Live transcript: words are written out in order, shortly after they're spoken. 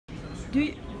Do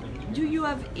you, do you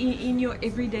have in your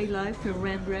everyday life a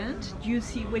Rembrandt? Do you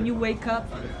see, when you wake up,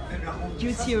 do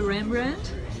you see a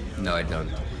Rembrandt? No, I don't.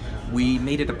 We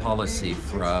made it a policy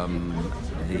from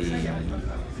the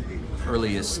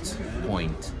earliest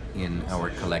point in our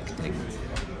collecting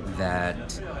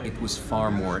that it was far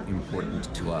more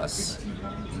important to us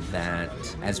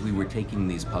that as we were taking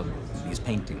these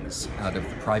paintings out of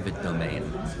the private domain,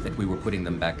 that we were putting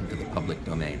them back into the public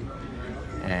domain.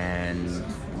 And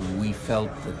we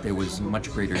felt that there was much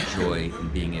greater joy in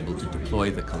being able to deploy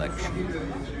the collection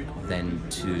than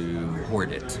to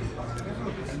hoard it.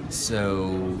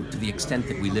 So, to the extent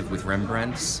that we live with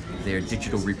Rembrandts, they're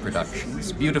digital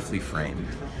reproductions, beautifully framed.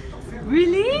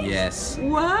 Really? Yes.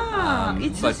 Wow,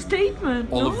 it's a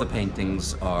statement. All no? of the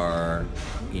paintings are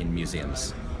in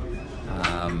museums.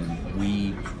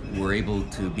 We were able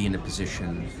to be in a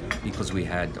position, because we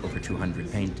had over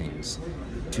 200 paintings,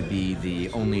 to be the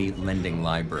only lending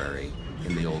library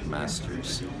in the old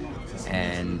masters.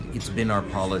 And it's been our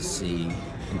policy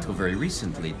until very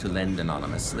recently to lend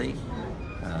anonymously.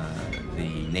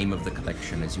 The name of the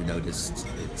collection, as you noticed,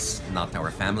 it's not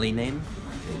our family name.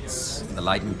 It's the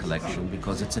Leiden collection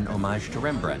because it's an homage to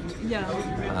Rembrandt.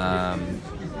 Yeah.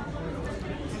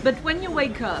 But when you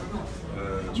wake up,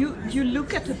 you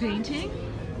look at the painting?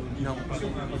 No.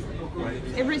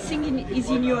 Everything is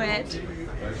in your head?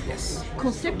 Yes.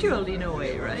 Conceptual in a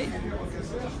way, right?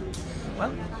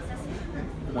 Well,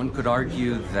 one could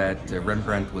argue that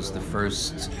Rembrandt was the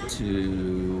first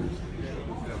to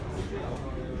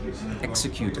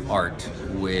execute art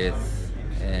with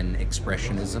an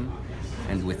expressionism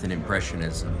and with an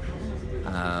impressionism.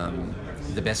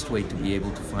 The best way to be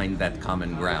able to find that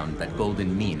common ground, that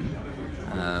golden mean,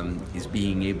 is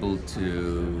being able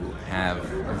to have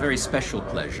a very special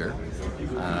pleasure,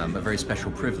 a very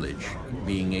special privilege,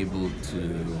 being able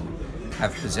to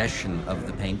have possession of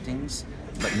the paintings,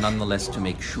 but nonetheless to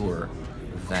make sure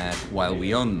that while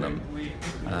we own them,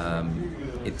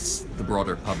 it's the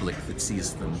broader public that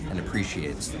sees them and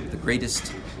appreciates them. The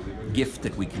greatest gift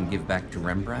that we can give back to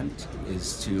Rembrandt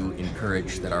is to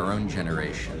encourage that our own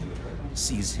generation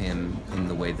sees him in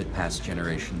the way that past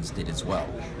generations did as well.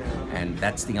 And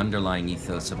that's the underlying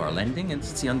ethos of our lending, and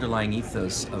it's the underlying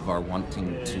ethos of our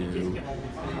wanting to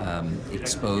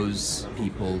expose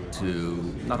people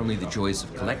to not only the joys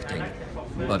of collecting,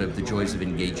 but of the joys of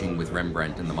engaging with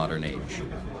Rembrandt in the modern age.